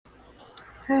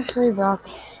Ashley Brock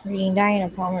reading Diana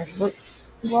Palmer's book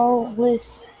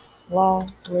Lawless,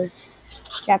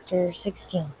 Chapter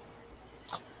 16.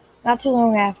 Not too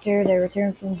long after their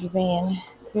return from Japan,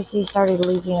 Chrissy started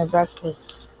losing her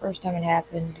breakfast. First time it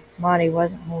happened, Maudie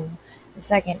wasn't home. The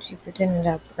second, she pretended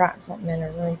to have forgotten something in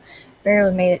her room,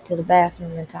 barely made it to the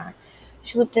bathroom in time.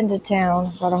 She slipped into town,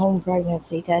 got a home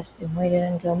pregnancy test, and waited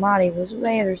until Maudie was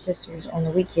away at her sister's on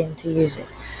the weekend to use it.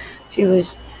 She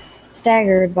was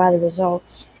staggered by the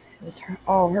results. It was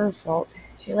all her fault.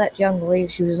 She let John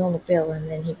believe she was on the pill, and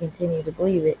then he continued to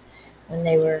believe it when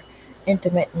they were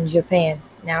intimate in Japan.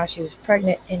 Now she was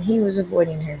pregnant, and he was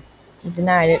avoiding her. He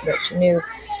denied it, but she knew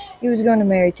he was going to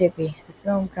marry Tippy. The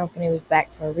film company was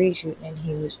back for a reshoot, and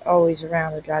he was always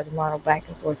around to drive the model back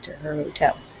and forth to her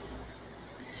hotel.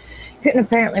 Couldn't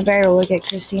apparently bear to look at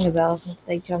Christina Bell since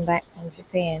they'd come back from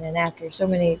Japan, and after so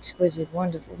many exquisite,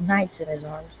 wonderful nights in his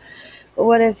arms. But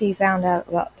what if he found out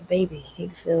about the baby?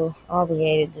 He'd feel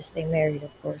obligated to stay married,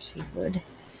 of course he would.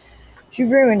 She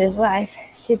ruined his life,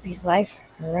 Tippy's life,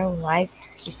 her own life.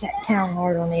 She sat down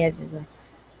hard on the edge of the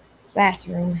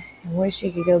bathroom and wished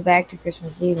she could go back to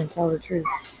Christmas Eve and tell the truth.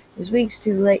 It was weeks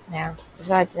too late now.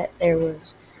 Besides that, there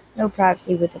was no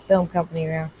privacy with the film company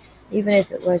around, even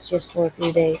if it was just for a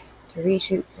few days, to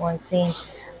reshoot one scene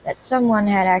that someone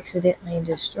had accidentally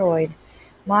destroyed.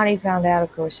 Maudie found out,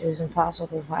 of course, it was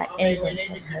impossible to hide anything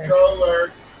from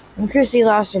her. When Chrissy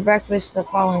lost her breakfast the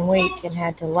following week and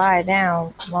had to lie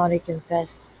down, Maudie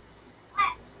confessed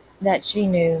that she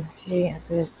knew. She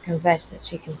confessed that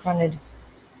she confronted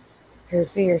her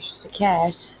fears to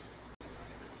Cass.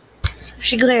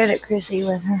 She glared at Chrissy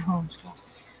with her arms crossed.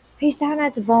 "He's down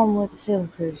at the bottom with the film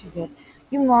crew," she said.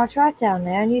 "You march right down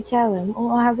there and you tell him,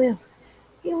 or I will."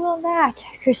 "You will not,"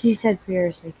 Chrissy said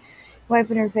furiously,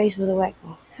 wiping her face with a wet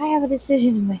cloth. "I have a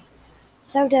decision to make."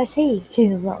 "So does he,"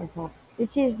 came the blunt reply.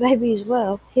 "It's his baby as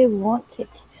well. He'll want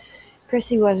it."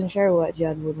 Chrissy wasn't sure what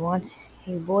Judd would want.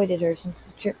 He avoided her since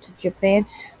the trip to Japan.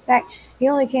 In fact, he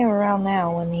only came around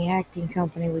now when the acting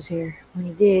company was here. When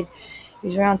he did, he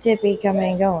was around Tippy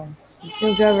coming and going. He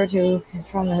still drove her to and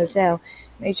from the hotel,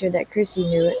 made sure that Chrissy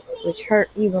knew it, which hurt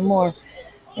even more.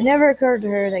 It never occurred to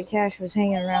her that Cash was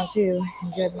hanging around too,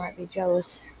 and Judd might be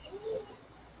jealous.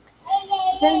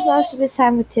 "He spends most of his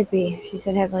time with Tippy," she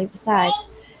said heavily. "Besides,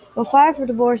 he'll file for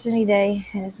divorce any day,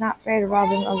 and it's not fair to rob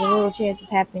him of the little chance of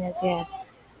happiness he has."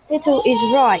 "Little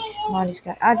is right," Maudie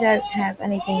scoffed. "I don't have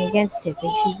anything against Tippy.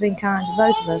 She's been kind to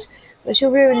both of us, but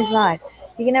she'll ruin his life.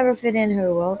 He can never fit in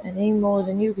her world, any more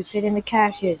than you could fit into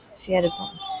Cash's," she added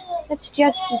bluntly. "That's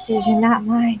Judd's decision, not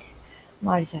mine,"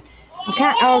 Maudie said. "I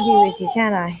can't argue with you,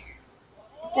 can I?"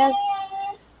 "It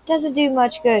doesn't do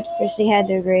much good," Chrissy had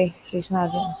to agree. She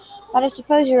smiled gently. "But I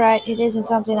suppose you're right. It isn't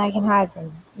something I can hide from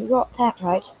you." "You got that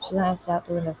right." She glanced out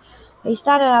the window. "He's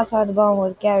standing outside the barn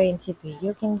with Gary and Tippy.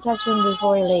 You can catch him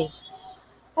before he leaves."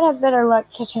 "I'd have better luck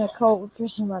catching a cold,"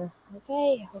 Chrissy muttered.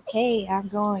 Okay, I'm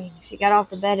going." She got off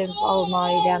the bed and followed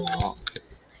Maudie down the hall.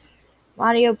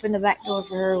 Maudie opened the back door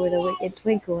for her with a wicked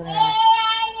twinkle in her eyes.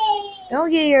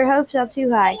 "Don't get your hopes up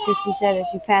too high," Chrissy said as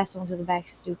she passed onto the back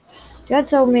stoop. "Judd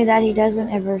told me that he doesn't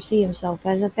ever see himself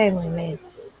as a family man.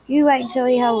 You wait until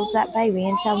he holds that baby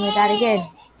and tell me that again."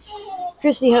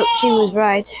 Chrissy hoped she was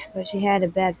right, but she had a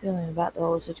bad feeling about the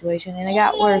whole situation, and it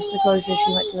got worse the closer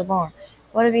she went to the barn.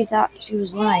 What if he thought she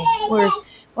was lying? Worse,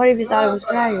 what if he thought it was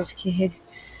Gregor's kid?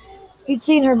 He'd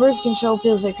seen her birth control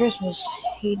pills at Christmas.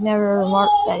 He'd never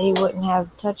remarked that he wouldn't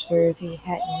have touched her if he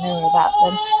hadn't known about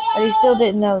them, but he still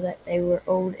didn't know that they were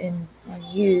old and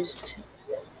unused.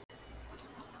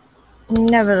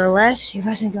 Nevertheless, she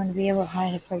wasn't going to be able to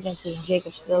hide a pregnancy in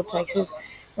Jacobsville, Texas,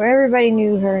 where everybody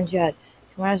knew her and Judd.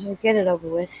 She might as well get it over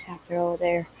with. After all,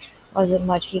 there wasn't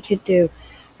much he could do.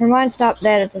 Her mind stopped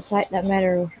dead at the sight that met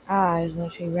her eyes when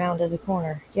she rounded the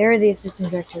corner. Gary, the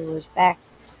assistant director, was back,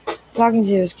 talking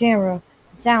to his camera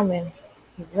and soundman.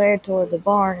 He glared toward the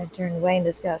barn and turned away in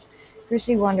disgust.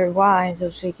 Chrissy wondered why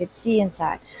until she could see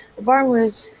inside. The barn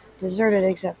was deserted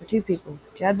except for two people.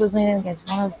 Judd was leaning against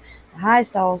one of the high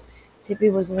stalls.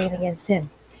 Tippy was leaning against him.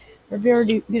 Her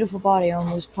very beautiful body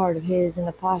almost part of his, and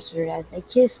the posture as they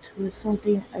kissed was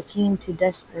something akin to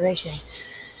desperation.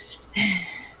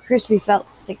 Crispy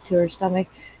felt sick to her stomach.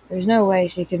 There was no way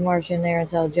she could march in there and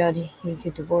tell Judd he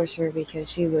could divorce her because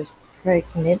she was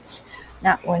pregnant,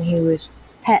 not when he was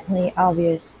patently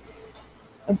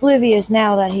oblivious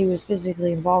now that he was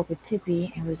physically involved with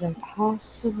Tippy. It was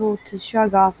impossible to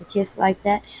shrug off a kiss like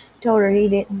that. He told her he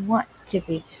didn't want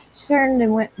Tippy. She turned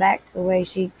and went back the way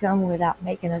she'd come without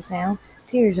making a sound.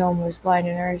 Tears almost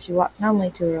blinded her as she walked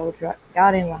numbly to her old truck,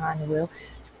 got in behind the wheel.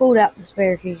 She pulled out the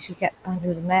spare key she kept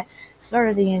under the mat,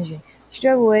 started the engine. She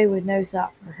drove away with no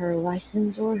thought for her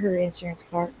license or her insurance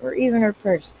card or even her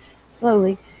purse.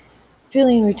 Slowly,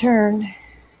 feeling returned,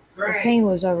 the pain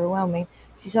was overwhelming.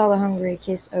 She saw the hungry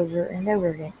kiss over and over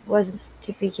again. It wasn't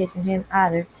Tippy kissing him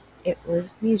either. It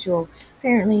was mutual.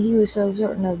 Apparently, he was so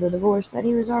certain of the divorce that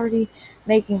he was already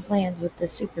making plans with the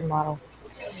supermodel.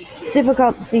 It's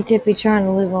difficult to see Tippy trying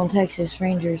to live on Texas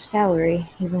Ranger's salary,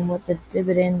 even with the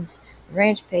dividends the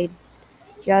ranch paid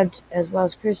Judd as well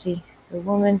as Chrissy. The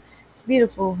woman,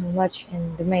 beautiful and much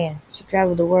in demand. She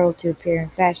traveled the world to appear in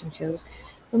fashion shows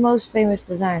with the most famous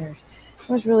designers.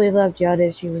 She must really love Judd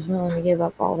if she was willing to give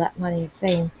up all that money and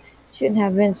fame. Shouldn't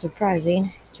have been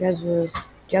surprising. Judd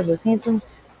was handsome,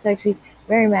 sexy,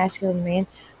 very masculine man.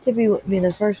 Tippy wouldn't be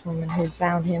the first woman who'd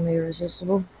found him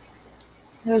irresistible.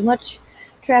 There was much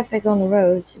traffic on the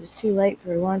roads. It was too late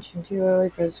for lunch and too early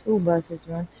for the school buses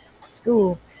to run to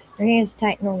school. Her hands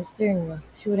tightened on the steering wheel.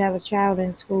 She would have a child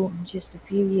in school in just a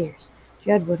few years.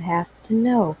 Judd would have to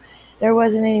know. There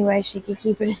wasn't any way she could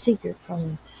keep it a secret from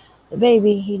him. The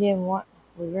baby he didn't want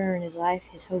would ruin his life,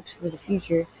 his hopes for the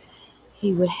future.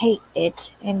 He would hate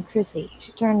it and Chrissy.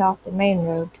 She turned off the main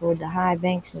road toward the high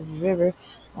banks of the river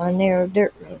on a narrow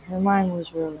dirt road. Her mind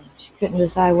was whirling. She couldn't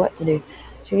decide what to do.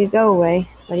 She could go away,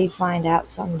 but he'd find out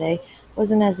some day. It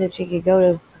wasn't as if she could go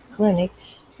to a clinic.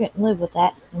 She couldn't live with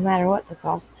that, no matter what the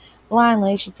cost.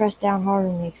 Blindly, she pressed down hard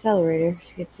on the accelerator.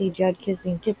 She could see Judd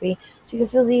kissing Tippy. She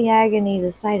could feel the agony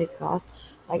the sight had caused,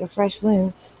 like a fresh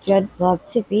wound. Judd loved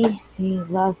Tippy. He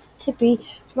loved Tippy.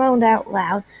 She moaned out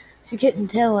loud. She couldn't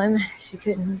tell him. She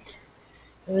couldn't.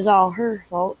 It was all her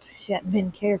fault. She hadn't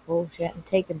been careful. She hadn't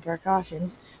taken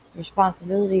precautions. The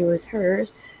responsibility was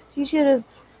hers. She'd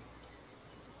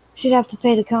have to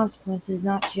pay the consequences,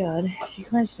 not Judd. She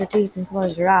clenched her teeth and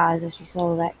closed her eyes as she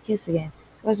saw that kiss again.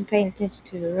 She wasn't paying attention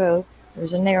to the road. There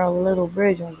was a narrow little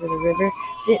bridge over the river. It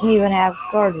didn't even have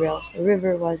guardrails. The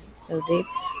river wasn't so deep,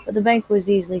 but the bank was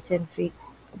easily 10 feet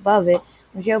above it.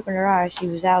 When she opened her eyes, she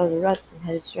was out of the ruts and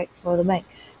headed straight for the bank.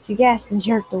 She gasped and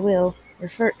jerked the wheel. Her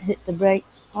foot hit the brake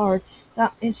hard.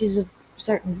 Not inches of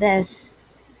certain death.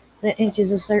 The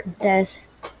inches of certain death.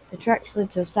 The truck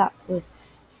slid to a stop with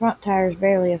front tires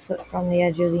barely a foot from the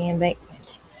edge of the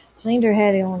embankment. She leaned her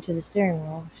head onto the steering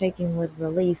wheel, shaking with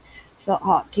relief. She felt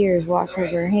hot tears wash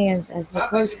over her hands as the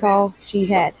close call she'd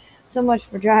had. So much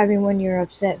for driving when you're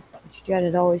upset, which Judd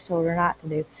had always told her not to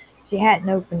do. If she hadn't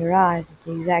opened her eyes at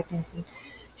the exact instant,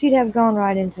 she'd have gone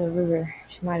right into the river.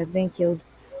 She might have been killed.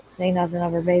 Say nothing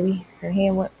of her baby. Her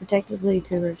hand went protectively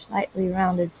to her slightly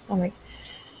rounded stomach,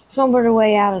 fumbled her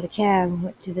way out of the cab, and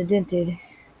went to the dented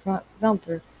front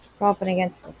bumper, propping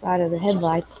against the side of the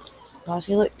headlights, while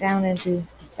she looked down into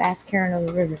the fast current of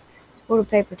the river. She pulled a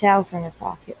paper towel from her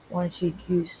pocket, one she'd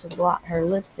used to blot her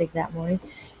lipstick that morning,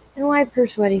 and wiped her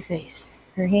sweaty face.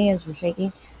 Her hands were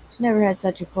shaking. She never had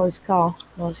such a close call.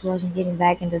 Well, she wasn't getting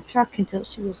back into the truck until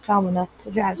she was calm enough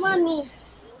to drive. Mommy.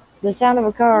 The sound of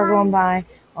a car going by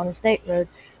on a state road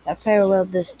that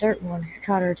paralleled this dirt one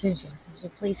caught her attention. It was a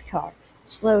police car. It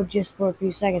slowed just for a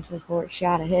few seconds before it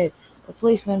shot ahead. The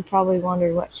policeman probably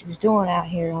wondered what she was doing out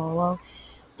here all alone,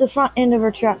 the front end of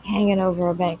her truck hanging over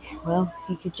a bank. Well,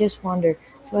 he could just wonder.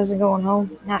 She wasn't going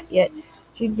home. Not yet.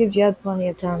 She'd give Judd plenty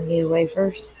of time to get away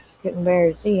first. She couldn't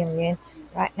bear to see him again.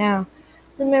 Right now,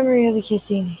 the memory of the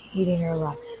kissing eating her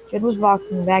alive. Judd was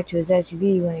walking back to his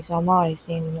SUV when he saw Maudie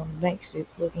standing on the bank stoop,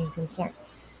 looking concerned.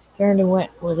 Turned and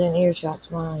went within earshot,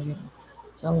 smiling at him.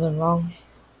 Something wrong?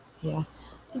 He asked.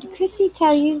 Did Chrissy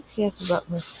tell you? She asked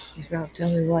abruptly. She's about to tell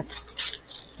me what.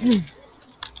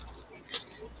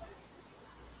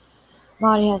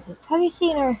 Maudie hesitated. Have you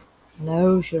seen her?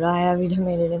 No, should I have? He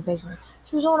demanded impatiently.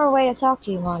 She was on her way to talk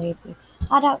to you, Maudie.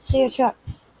 I don't see her truck.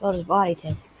 Felt his body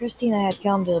tense. Christina had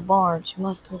come to the barn. She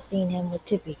must have seen him with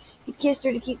Tippy. He'd kissed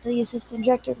her to keep the assistant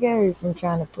director Gary from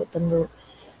trying to put the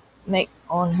make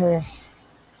on her.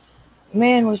 The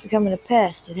man was becoming a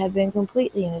pest. It had been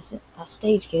completely innocent, a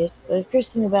stage kid, but if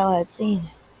Christina Bell had seen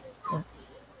him,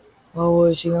 what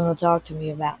was she going to talk to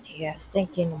me about? He asked,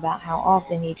 thinking about how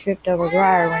often he tripped over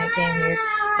Dwyer when he came here.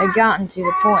 It had gotten to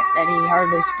the point that he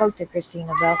hardly spoke to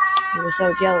Christina Bell. He was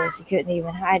so jealous he couldn't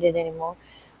even hide it anymore.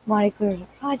 Monty cleared.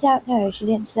 I don't know. She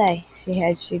didn't say.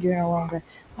 She drew no longer.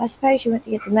 I suppose she went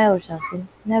to get the mail or something.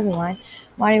 Never mind.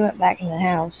 Monty went back in the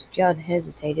house. Judd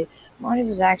hesitated. Monty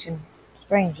was acting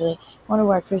strangely. Wondered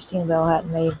why Christina Bell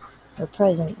hadn't made her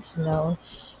presence known.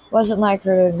 Wasn't like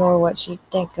her to ignore what she'd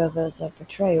think of as a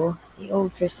betrayal. The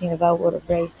old Christina Bell would have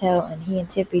raised hell, and he and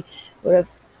Tippy would have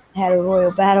had a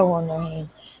royal battle on their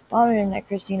hands. Bothered him that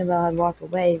Christina Bell had walked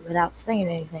away without saying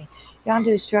anything. He got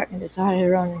into his truck and decided to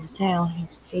run into town and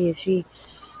see if she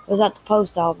It was at the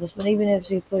post office, but even if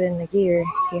she put in the gear,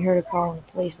 he heard a call on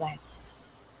the police van.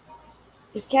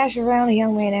 "Is Cash around?" the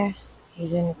young man asked.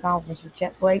 "He's in a conference with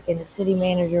Chet Blake and the city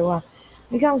manager while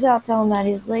he comes out telling that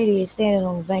his lady is standing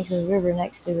on the bank of the river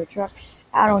next to her truck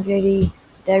out on J.D.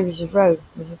 Davis Road."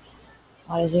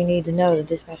 "Why does he need to know?" the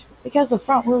dispatcher. "Because the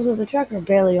front wheels of the truck are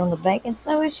barely on the bank, and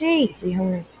so is she," the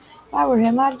young man. "If I were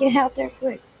him, I'd get out there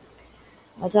quick."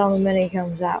 "I'll tell him the minute he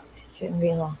comes out. It shouldn't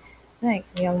be long."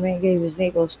 "Thanks." The young man gave his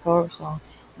Maples car song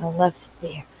and left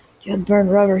there. Judd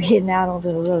burned rubber getting out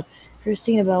onto the road.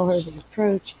 Christina Bell heard the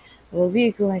approach of a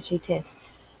vehicle and she tensed.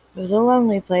 It was a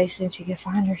lonely place and she could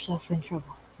find herself in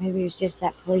trouble. Maybe it was just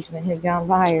that policeman who'd gone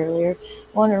by earlier,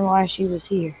 wondering why she was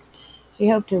here. She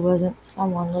hoped it wasn't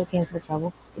someone looking for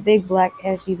trouble. The big black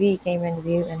SUV came into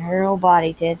view and her whole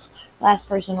body tensed. The last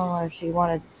person on earth she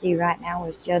wanted to see right now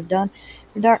was Judd Dunn.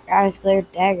 Her dark eyes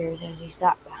glared daggers as he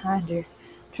stopped behind her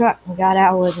truck and got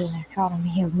out with an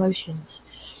economy of motions.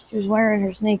 She was wearing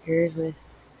her sneakers with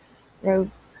robe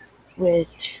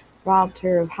which robbed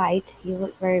her of height. He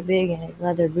looked very big in his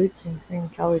leather boots and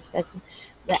cream-colored Stetson,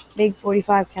 that big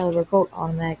 .45 caliber Colt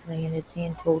automatically in its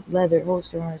hand-tooled leather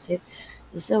holster on his hip,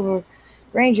 the silver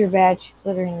Ranger badge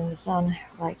glittering in the sun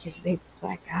like his big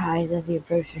black eyes as he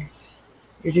approached her.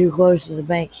 "You're too close to the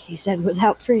bank," he said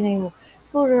without preamble,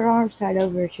 folded her arms tight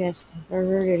over her chest and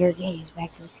perverted her gaze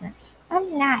back to the front.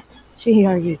 "I'm not," she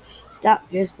argued,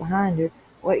 stopped just behind her,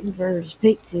 waiting for her to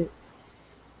speak to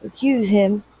accuse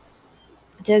him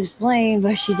to explain,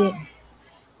 but she didn't.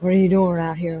 "What are you doing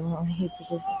out here alone?" he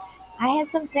persisted. "I had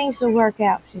some things to work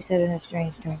out," she said in a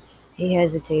strange tone. He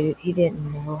hesitated. He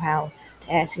didn't know how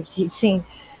to ask if she'd seen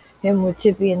him with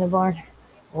Tippy in the barn.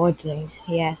 "What things?"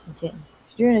 he asked intently.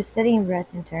 She drew in a steadying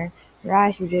breath and turned. Her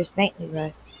eyes were just faintly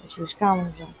red, but she was calm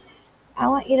herself. "I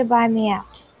want you to buy me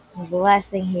out," was the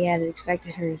last thing he had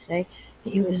expected her to say.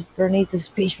 He was beneath of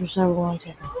speech for several long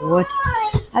seconds. "What?"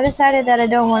 "I've decided that I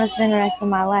don't want to spend the rest of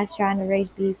my life trying to raise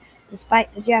beef,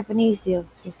 despite the Japanese deal,"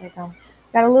 he said calmly.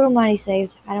 "Got a little money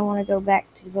saved. I don't want to go back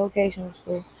to vocational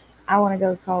school. I want to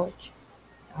go to college."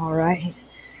 "All right.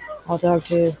 I'll talk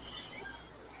to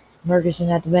Murkison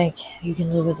at the bank. You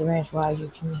can live at the ranch while you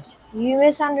commute." "You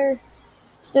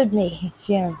misunderstood me,"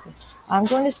 she interrupted. "I'm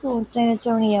going to school in San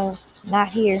Antonio, not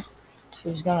here." She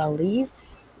was going to leave?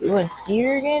 He wouldn't see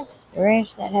her again? The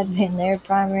ranch that had been their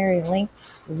primary link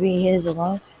would be his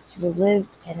alone. She would live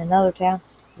in another town,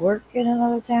 work in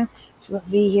another town. She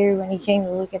wouldn't be here when he came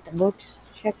to look at the books,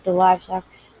 check the livestock,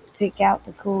 pick out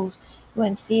the cools. He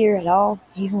wouldn't see her at all,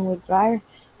 even with Briar.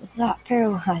 The thought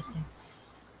paralyzed him.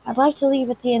 "I'd like to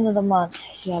leave at the end of the month,"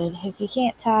 she added. "If you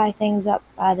can't tie things up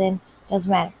by then, doesn't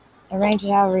matter. Arrange it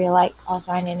however you like. I'll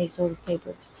sign any sort of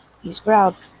paper." He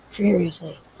growled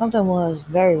furiously. Something was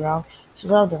very wrong. She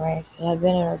loved the ranch. It had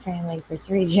been in her family for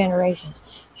 3 generations.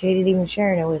 She hated even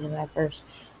sharing it with him at first.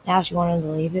 Now she wanted to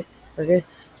leave it for good.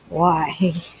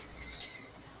 "Why?"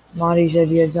 "Monty said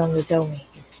you had something to tell me."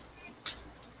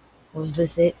 Was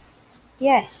this it?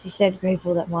 "Yes," he said,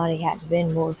 grateful that Monty hadn't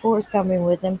been more forthcoming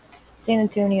with him. San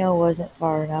Antonio wasn't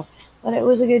far enough, but it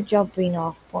was a good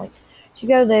jumping-off point. She'd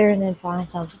go there and then find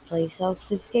someplace else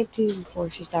to escape to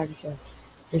before she started to.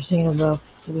 "Christina Bell,"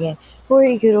 he began. Before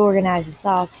he could organize his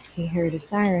thoughts, he heard a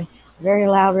siren, a very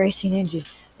loud racing engine.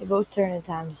 They both turned in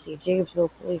time to see a Jacobsville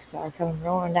police car coming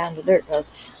rolling down the dirt road,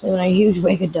 leaving a huge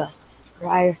wake of dust.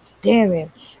 Briar, damn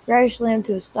him! Briar slammed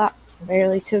to a stop and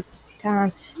barely took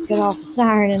time to cut off the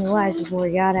siren and the lights before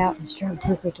he got out and strode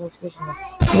quickly towards Christina.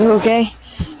 "You okay?"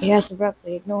 he asked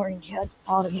abruptly, ignoring Judd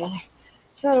altogether.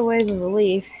 She felt a wave of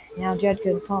relief. Now Judd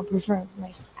couldn't pump her for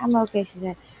information. "I'm okay," she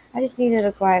said. "I just needed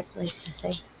a quiet place to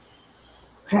stay."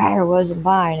 Crier wasn't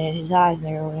buying it. His eyes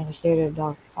narrowed and he stared at the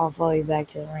dog. "I'll follow you back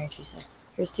to the ranch," he said.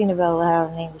 Christina Bell let out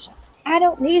an angry shout. "I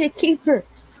don't need a keeper."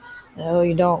 "No,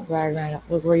 you don't," Crier ran up.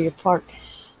 "Look where you're parked."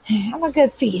 "I'm a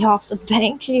good feet off the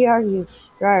bank," she argued.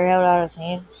 Crier held out his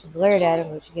hand. She glared at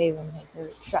him, but she gave him her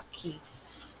truck key.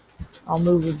 "I'll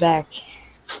move it back."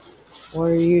 "What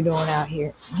are you doing out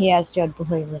here?" he asked Judd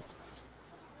politely.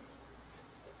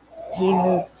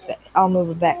 "I'll move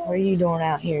it back. What are you doing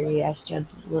out here?" he asked Judd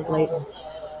politely.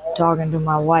 "Talking to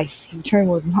my wife," he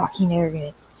returned with mocking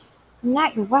arrogance. "I'm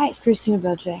not your wife," Christina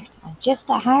Bell jacked. "I'm just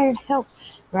a hired help."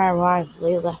 Briar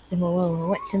wisely left him alone and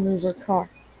went to move her car.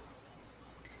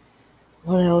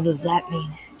 "What the hell does that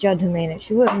mean?" Judd demanded.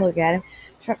 She wouldn't look at him,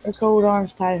 trapped her cold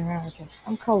arms tight around her chest.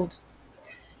 "I'm cold."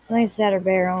 He glanced at her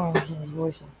bare arms and his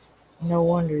voice up. "No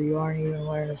wonder you aren't even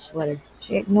wearing a sweater."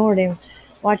 She ignored him,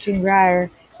 watching Briar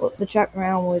whip the truck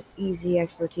around with easy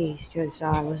expertise. Judd's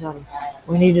sigh was on him.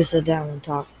 "We need to sit down and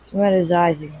talk." She met his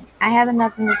eyes again. "I have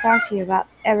nothing to talk to you about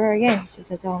ever again," she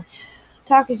said solemnly.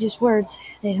 Talk is just words.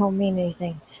 They don't mean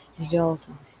anything. You do all the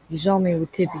time. You saw me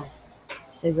with Tippy,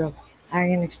 said Rob. I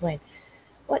can explain.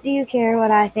 What do you care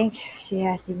what I think? She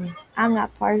asked him. I'm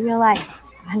not part of your life.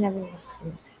 I never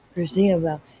was. Christina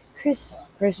Bell.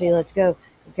 Chrissy, let's go.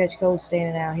 You catch cold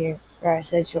standing out here. Briar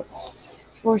said short.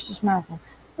 She forced her smile.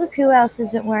 Look who else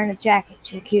isn't wearing a jacket,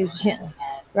 she accused gently.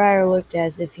 Briar looked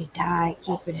as if he'd die,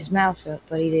 keeping his mouth shut,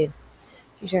 but he did.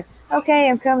 She said, okay,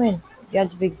 I'm coming.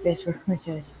 Judd's big fist were clenched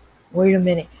at his. Wait a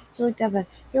minute. She looked up at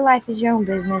your life is your own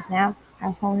business now.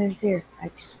 I won't interfere. I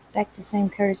expect the same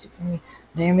courtesy from you.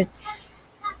 Damn it.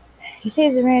 You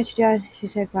saved the ranch, Judd, she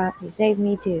said quietly. You saved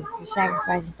me too. You're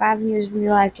sacrificing 5 years of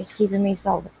your life just keeping me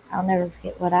salted. I'll never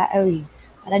forget what I owe you.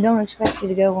 But I don't expect you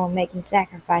to go on making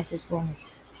sacrifices for me,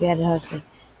 she added huskily.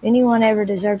 If anyone ever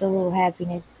deserved a little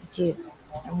happiness, it's you.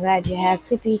 I'm glad you have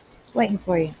Tippy waiting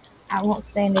for you. I won't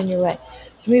stand in your way.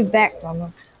 She moved back from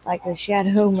him, like a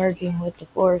shadow merging with the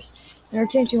forest, and her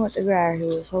attention went to Grier, who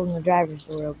was holding the driver's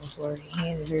door open for her. He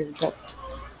handed her the truck.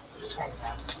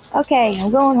 Okay,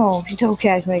 I'm going home, she told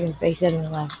Cash, making a face at him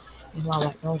and laughing. His mom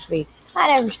like, don't speak.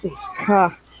 I never speak.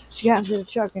 She got into the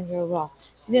truck and drove off.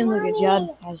 She didn't look at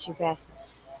Judd as she passed him.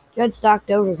 Judd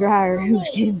stalked over Grier, who was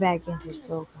getting back into his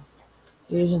profile.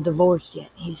 He isn't divorced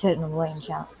yet, he said in a blatant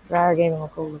shout. Grier gave him a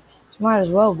cold look. She might as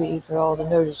well be for all the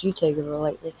notice you take of her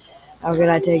lately. How could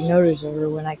I take notice of her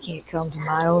when I can't come to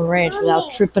my own ranch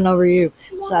without tripping over you?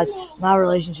 Besides, my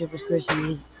relationship with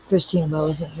Christina Bell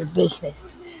isn't your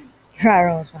business. Grier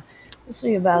almost smiled. We'll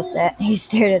see about that. He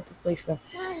stared at the policeman.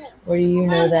 What do you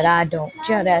know that I don't?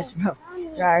 Judd asked Bro.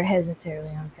 Grier hesitated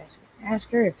on Casper. Ask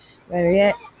her. Better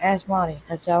yet, ask Monty.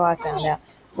 That's how I found out.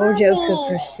 Before Joe could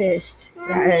persist,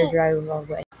 Grier drove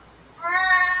away.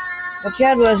 But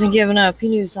Judd wasn't giving up. He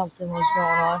knew something was going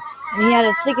on, and he had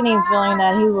a sickening feeling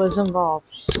that he was involved.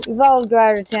 He followed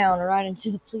Grier to town and right into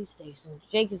the police station.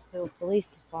 Jacobsville Police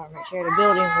Department shared a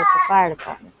building with the fire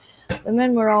department. The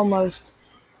men were almost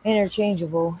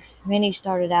interchangeable. Many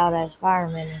started out as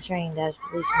firemen and trained as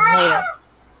policemen later,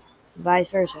 vice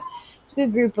versa. It was a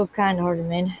good group of kind-hearted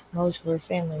men. Most were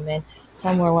family men.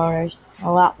 Some were loners.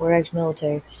 A lot were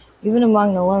ex-military. Even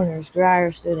among the loners,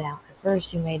 Grier stood out. At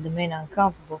first, he made the men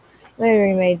uncomfortable. Later,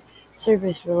 he made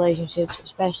surface relationships,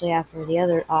 especially after the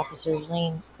other officers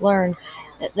learned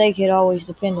that they could always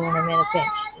depend on him in a pinch.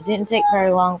 It didn't take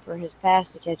very long for his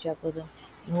past to catch up with him,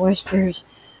 and whispers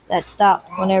that stopped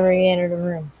whenever he entered a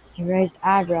room. He raised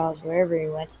eyebrows wherever he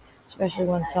went, especially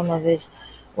when some of his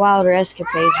wilder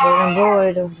escapades were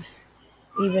embroidered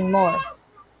even more.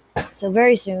 So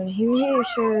very soon, he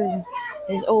reassured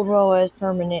his old role as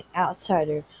permanent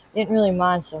outsider. Didn't really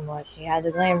mind so much. He had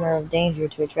the glamour of danger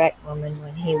to attract women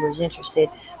when he was interested,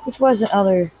 which wasn't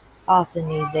other often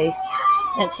these days.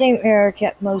 That same era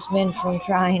kept most men from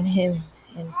trying him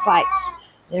in fights.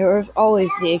 There was always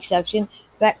the exception.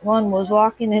 Fact one was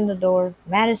walking in the door,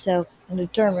 mad as hell, and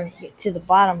determined to get to the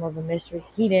bottom of a mystery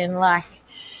he didn't like.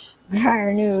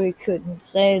 Grier knew he couldn't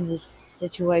save the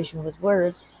situation with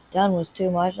words. Dunn was too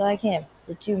much like him.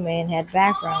 The two men had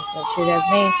backgrounds that should have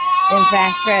made them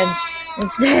fast friends.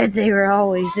 Instead, they were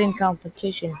always in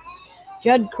competition.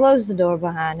 Judd closed the door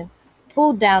behind him,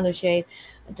 pulled down the shade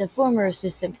that the former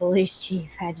assistant police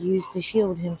chief had used to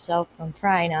shield himself from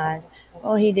prying eyes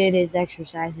while he did his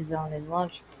exercises on his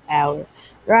lunch hour.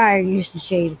 Grier used the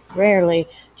shade rarely.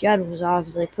 Judd was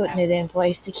obviously putting it in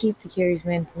place to keep the curious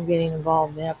men from getting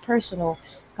involved in a personal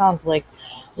conflict.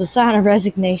 With a sign of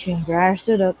resignation, Grier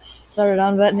stood up, started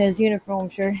unbuttoning his uniform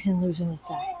shirt and loosening his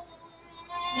tie.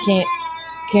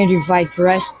 Can't you fight for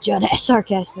us? Judd asked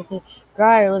sarcastically.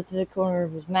 Grier lifted the corner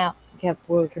of his mouth and kept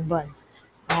working buttons.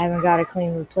 I haven't got a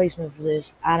clean replacement for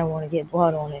this. I don't want to get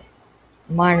blood on it.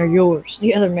 Mine or yours?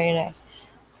 The other man asked.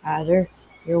 Either.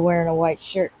 You're wearing a white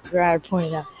shirt, Grier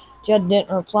pointed out. Judd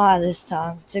didn't reply this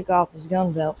time. He took off his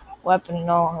gun belt, weapon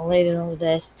and all, and laid it on the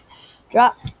desk.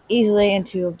 Dropped easily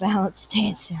into a balanced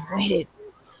stance and waited.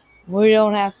 We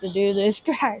don't have to do this,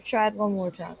 Grier tried one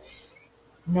more time.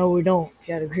 No, we don't,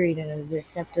 Judd agreed in a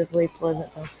deceptively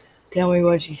pleasant tone. Tell me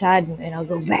what she's hiding, and I'll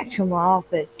go back to my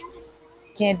office.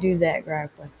 Can't do that, Grier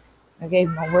pleaded. I gave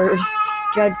my word.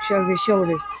 Judd shrugged his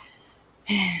shoulders.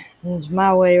 It's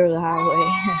my way or the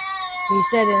highway. He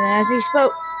said it, and as he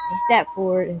spoke, he stepped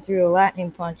forward and threw a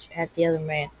lightning punch at the other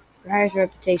man. Grier's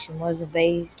reputation wasn't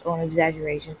based on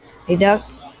exaggeration. He ducked,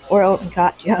 whirled, and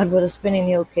caught Judd with a spinning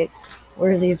heel kick,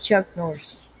 worthy of Chuck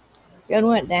Norris. Judd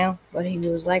went down, but he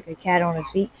was like a cat on his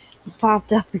feet. He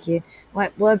popped up again,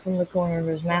 wiped blood from the corner of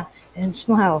his mouth, and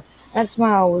smiled. That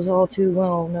smile was all too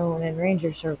well known in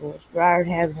ranger circles. Grier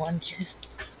had one just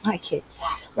like it.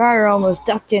 Grier almost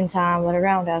ducked in time, but a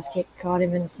roundhouse kick caught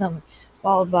him in the stomach.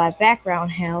 followed by a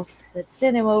background house that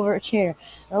sent him over a chair.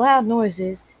 The loud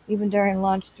noises, even during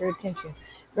lunch, drew attention.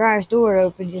 Grier's door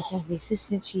opened just as the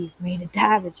assistant chief made a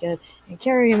dive at Judd and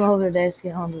carried him over the desk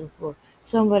and onto the floor.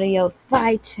 Somebody yelled,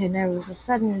 "Fight!" and there was a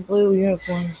sudden blue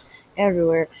uniforms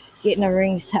everywhere, getting a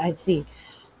ringside seat.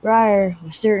 Grier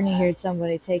was certain he heard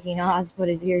somebody taking odds, but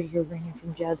his ears were ringing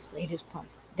from Judd's latest punch.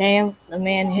 Damn, the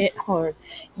man hit hard.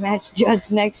 He matched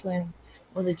Judd's next one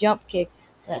with a jump kick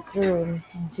that threw him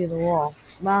into the wall.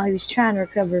 While he was trying to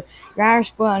recover, Grier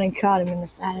spun and caught him in the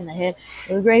side of the head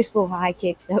with a graceful high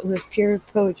kick that was pure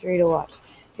poetry to watch.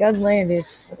 Judd landed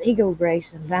with eagle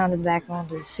grace and bounded back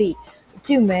onto his feet. The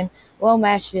two men, well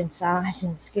matched in size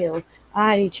and skill,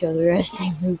 eyed each other as they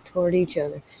moved toward each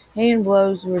other. Hand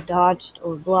blows were dodged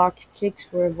or blocked, kicks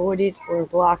were avoided or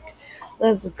blocked.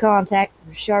 Lengths of contact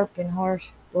were sharp and harsh.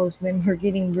 Both men were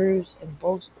getting bruised and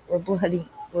both were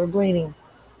bleeding.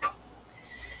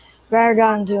 Grier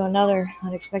got into another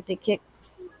unexpected kick.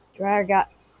 Grier got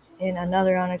in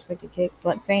another unexpected kick,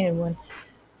 but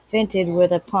feinted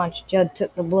with a punch. Judd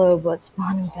took the blow, but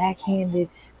spun and backhanded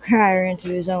Grier into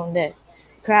his own desk.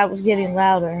 The crowd was getting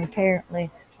louder and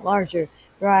apparently larger.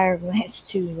 Grier glanced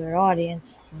to their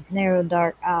audience with narrow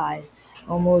dark eyes,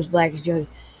 almost black as Judd.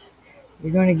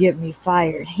 "You're going to get me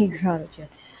fired," he growled at Judd.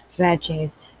 "Fat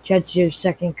chance. Judd's your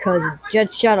second cousin."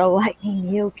 Judd shot a lightning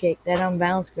heel kick that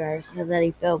unbalanced Grier so that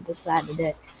he fell beside the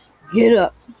desk. "Get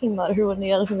up," he muttered when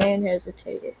the other man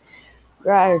hesitated.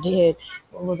 Grier did,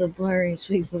 with a blurring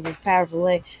sweep of his powerful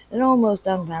leg that almost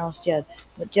unbalanced Judd.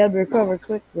 But Judd recovered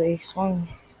quickly, swung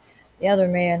the other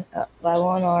man up by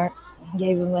one arm, and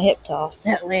gave him a hip toss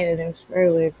that landed him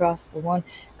squarely across the one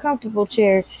comfortable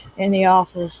chair in the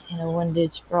office in a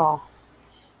winded sprawl.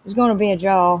 It was going to be a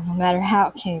draw, no matter how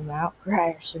it came out,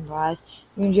 Grier surmised.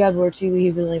 He and Judd were too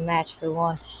evenly matched for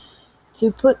one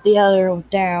to put the other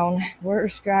down.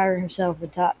 Worse, Grier himself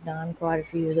had done quite a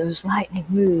few of those lightning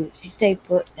moves. He stayed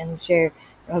put in the chair,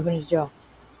 rubbing his jaw.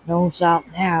 "Don't stop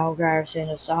now," Grier said in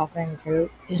a soft, angry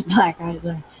throat, his black eyes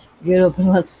glowing. "Get up and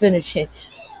let's finish it."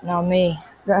 "Not me,"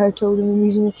 Grier told him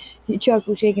amusingly. He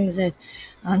chuckled, shaking his head.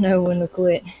 "I know when to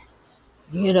quit."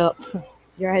 "Get up."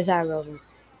 Grier's eye rolled.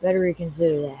 "Better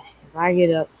reconsider that. If I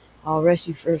get up, I'll arrest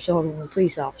you for assaulting a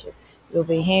police officer. You'll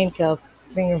be handcuffed,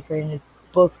 fingerprinted,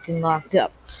 booked, and locked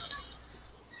up.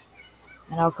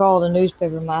 And I'll call the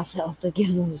newspaper myself to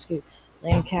give them the scoop.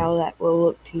 Then how that will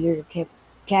look to your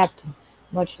captain,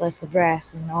 much less the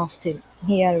brass in Austin,"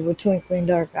 he added with twinkling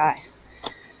dark eyes.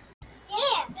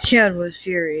 Judd was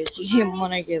furious. He didn't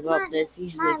want to give up this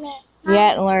easily. He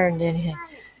hadn't learned anything.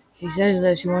 "She says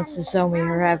that she wants to sell me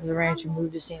her half of the ranch and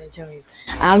move to San Antonio.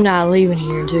 I'm not leaving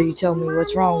here until you tell me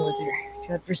what's wrong with her."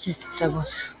 Judd persisted somehow,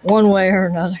 one way or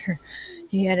another.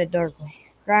 He added darkly.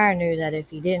 Grier knew that if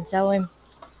he didn't tell him,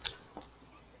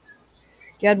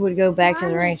 Judd would go back to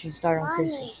the ranch and start on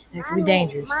Chrissy. That could be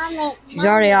dangerous. She's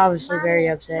already obviously very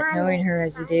upset. Knowing her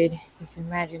as he did, you can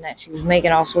imagine that she was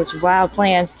making all sorts of wild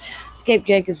plans to escape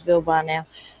Jacobsville by now.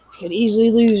 She could easily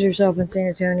lose herself in San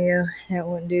Antonio. That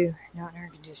wouldn't do, not in her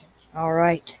condition. "All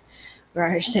right,"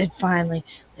 Grier said finally.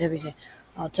 Debbie said,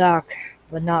 "I'll talk,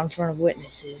 but not in front of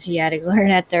witnesses," he added,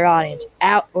 glaring at their audience.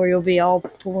 "Out, or you'll be all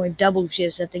pulling double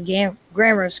shifts at the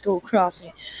grammar school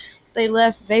crossing." They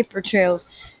left vapor trails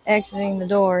exiting the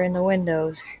door and the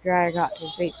windows. Grier got to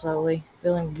his feet slowly,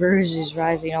 feeling bruises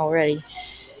rising already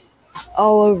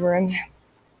all over him.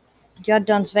 Judd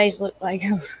Dunn's face looked like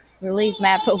a relief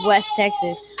map of West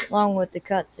Texas. Along with the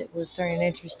cuts, it was turning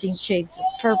interesting shades of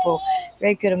purple.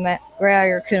 Grier could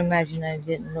imagine that it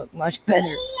didn't look much better.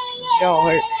 His jaw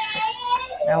hurt.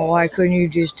 "Now, why couldn't you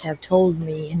just have told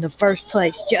me in the first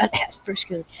place?" Judd asked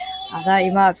brusquely. "I thought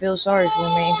you might feel sorry for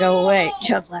me and go away."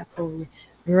 Judd laughed coldly.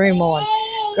 "Dream on."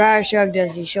 Grier shrugged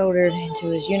as he shouldered into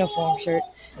his uniform shirt,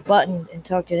 buttoned and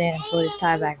tucked it in and put his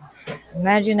tie back on.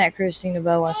 "Imagine that Christina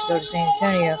Bell wants to go to San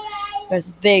Antonio because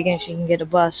it's big and she can get a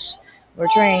bus or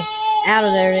train out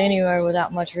of there anywhere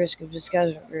without much risk of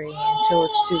discovery until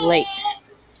it's too late."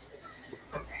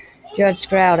 Judd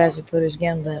scowled as he put his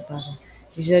gun back on.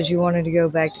 "She said she wanted to go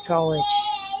back to college."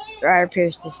 Grier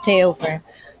pierced his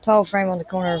tall frame on the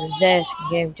corner of his desk and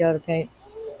gave Judd a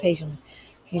patiently.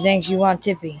 "She thinks you want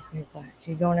Tippy," he replied.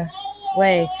 "She's going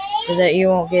away so that you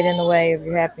won't get in the way of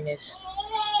your happiness."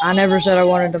 "I never said I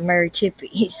wanted to marry Tippy,"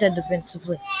 he said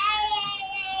defensively.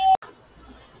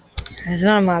 "It's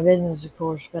none of my business, of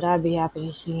course, but I'd be happy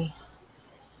to see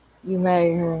you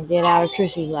marry her and get out of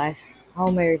Chrissy's life.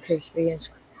 I'll marry Chrissy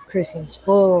and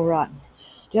spoil rotten."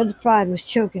 Judd's pride was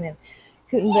choking him.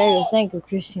 Couldn't bear to think of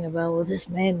Christina Bell with this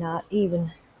man, not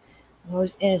even the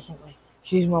most innocently.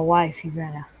 "She's my wife," he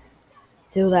ran out.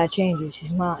 "Till that changes,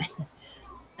 she's mine."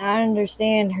 I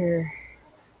understand her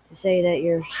to say that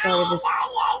you're started this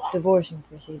divorcing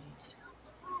proceedings.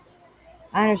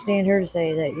 I understand her to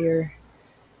say that you're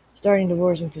starting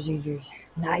divorcing procedures.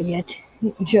 Not yet,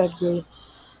 Judge Green.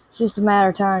 It's just a matter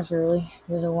of time, Shirley.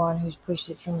 You're the one who's pushed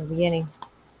it from the beginning.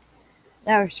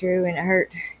 That was true, and it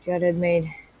hurt. Judd had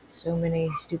made so many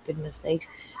stupid mistakes.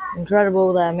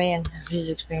 Incredible that a man of his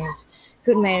experience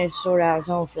couldn't manage to sort out his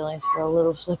own feelings for a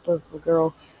little slip of a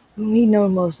girl whom he'd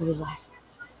known most of his life.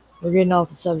 We're getting off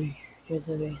the subject, Judd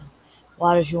said basically.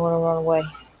 Why does she want to run away?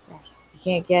 You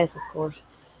can't guess, of course.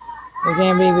 It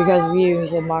can't be because of you, he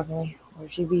said mockingly. Or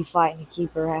she'd be fighting to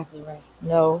keep her half his rank.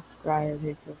 No, Grier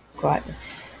agreed quietly.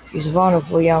 She's a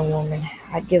wonderful young woman.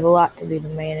 I'd give a lot to be the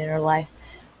man in her life,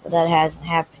 but that hasn't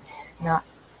happened.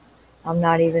 I'm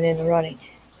not even in the running.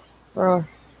 For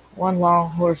one long,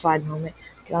 horrified moment,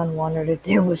 John wondered if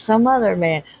there was some other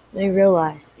man, but he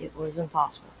realized it was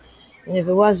impossible. And if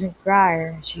it wasn't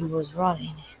Grier she was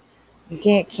running, you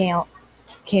can't count,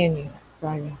 can you,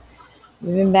 Grier?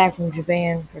 We've been back from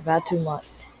Japan for about 2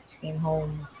 months. She came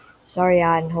home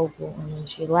sorry-eyed and hopeful, and when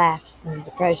she lapsed into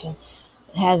depression,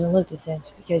 it hasn't lifted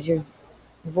since because you've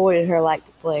avoided her like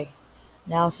the plague.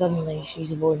 Now suddenly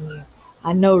she's avoiding you.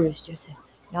 I noticed, you said.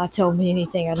 Not tell me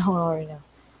anything I don't already know.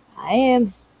 I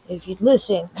am. If you'd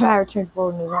listen, Grier turned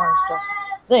forward in his arms.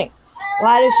 Think.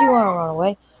 Why does she want to run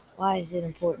away? Why is it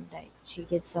important that she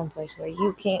gets someplace where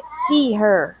you can't see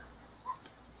her?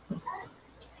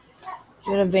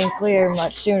 Should have been clear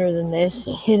much sooner than this.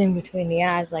 It hit him between the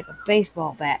eyes like a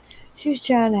baseball bat. She was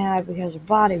trying to hide because her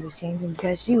body was changing,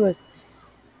 because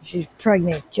she's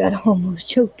pregnant. Judd almost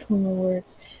choked on the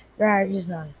words. Grier just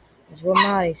nodded. That's what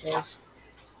Marty says.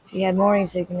 She had morning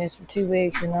sickness for 2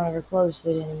 weeks and none of her clothes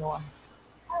fit anymore.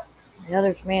 The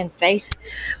other man's face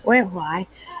went white.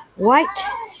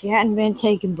 She hadn't been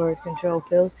taking birth control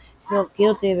pills. She felt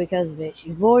guilty because of it. She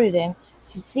avoided him.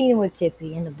 She'd seen him with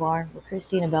Tippy in the barn, but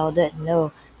Christina Bell didn't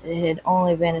know that it had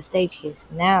only been a stage kiss.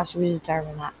 Now she was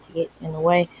determined not to get in the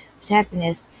way of his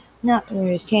happiness, not to ruin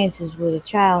his chances with a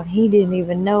child he didn't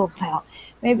even know about.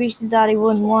 Maybe she thought he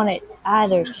wouldn't want it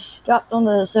either. Dropped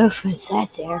onto the sofa and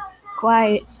sat there,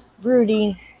 quiet,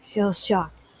 brooding,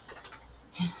 shocked.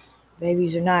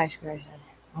 Babies are nice, Grace said.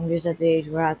 I'm just at the age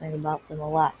where I think about them a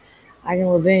lot. I can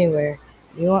live anywhere.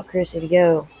 If you want Chrissy to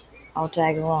go, I'll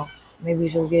tag along. Maybe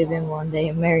she'll give in one day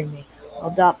and marry me. I'll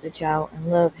adopt the child and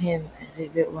love him as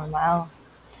if it were my own.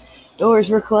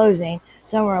 Doors were closing.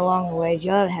 Somewhere along the way,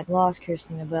 Judd had lost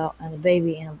Christina Bell and the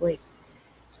baby in a bleak,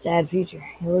 sad future.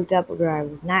 He looked up at Grier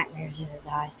with nightmares in his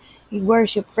eyes. He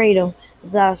worshipped freedom.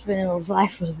 The thought of spending his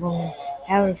life with a woman,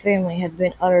 having a family, had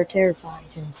been utter terrifying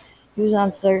to him. He was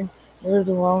uncertain. He lived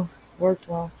alone, worked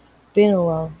alone, been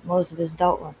alone most of his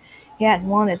adult life. He hadn't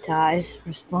wanted ties,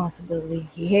 responsibility.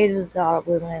 He hated the thought of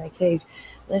living in a cage.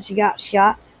 But then she got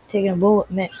shot. Taking a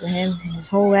bullet meant for him, and his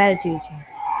whole attitude changed.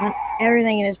 Not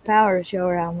everything in his power to show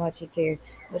her how much he cared.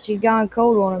 But she'd gone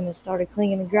cold on him and started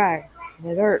clinging to Grier.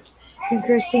 It hurt. Could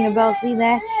Christina Bell see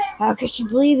that? How could she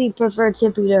believe he preferred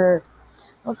Tippy to her?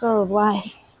 What sort of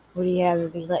life would he have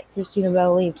if he let Christina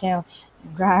Bell leave town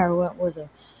and Grier went with her?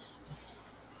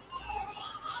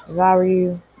 If I were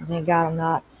you, and thank God I'm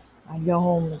not, I'd go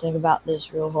home and think about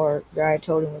this real hard, Grier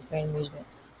told him with faint amusement.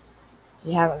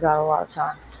 You haven't got a lot of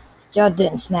time. Judd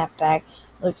didn't snap back,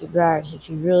 looked at Grier as if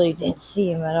he really didn't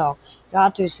see him at all.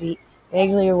 Got to his feet,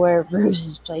 vaguely aware of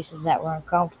bruises, places that were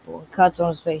uncomfortable, and cuts on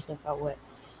his face that felt wet.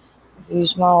 A few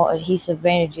small adhesive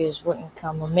bandages wouldn't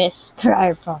come amiss,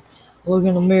 Grier pumped. Look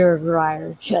in the mirror,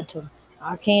 Grier, Judd told him.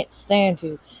 I can't stand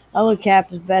to. I look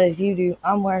half as bad as you do.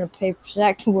 I'm wearing a paper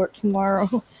sack to work tomorrow.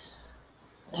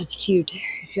 That's cute,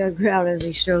 Judd growled as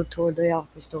he strode toward the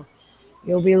office door.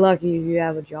 You'll be lucky if you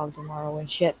have a job tomorrow when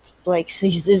Chet Blake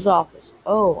sees this office.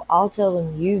 Oh, I'll tell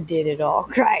them you did it all,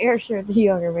 Grier assured the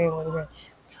younger man with a grin.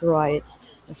 Troy, it's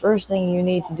the first thing you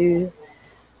need to do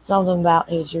something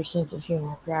about is your sense of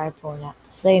humor, Grier pointed out.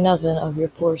 Say nothing of your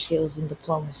poor skills in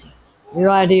diplomacy.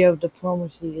 Your idea of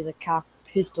diplomacy is a cocked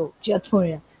pistol, Judd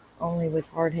pointed out. Only with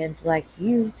hard heads like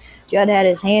you. Judd had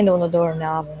his hand on the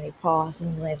doorknob and he paused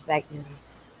and glanced back to him.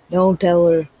 Don't tell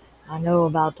her I know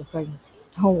about the pregnancy.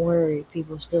 Don't worry,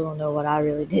 people still don't know what I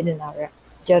really did in Iraq.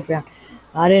 Judd frowned.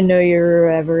 I didn't know you were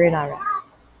ever in Iraq.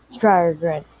 Grier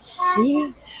grinned.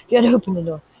 See? Judd opened the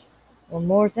door. One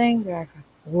more thing, Grier cried.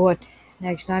 What?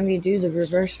 Next time you do the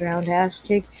reverse roundhouse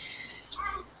kick,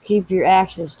 keep your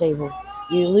axis stable.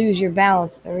 You lose your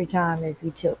balance every time if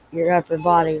you tilt your upper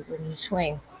body when you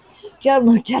swing. Judd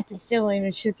looked at the ceiling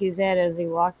and shook his head as he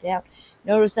walked out.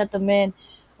 Noticed that the men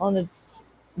on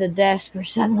the desk were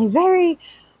suddenly very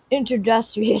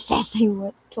industrious as they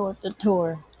went toward the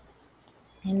door.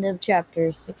 End of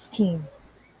chapter 16.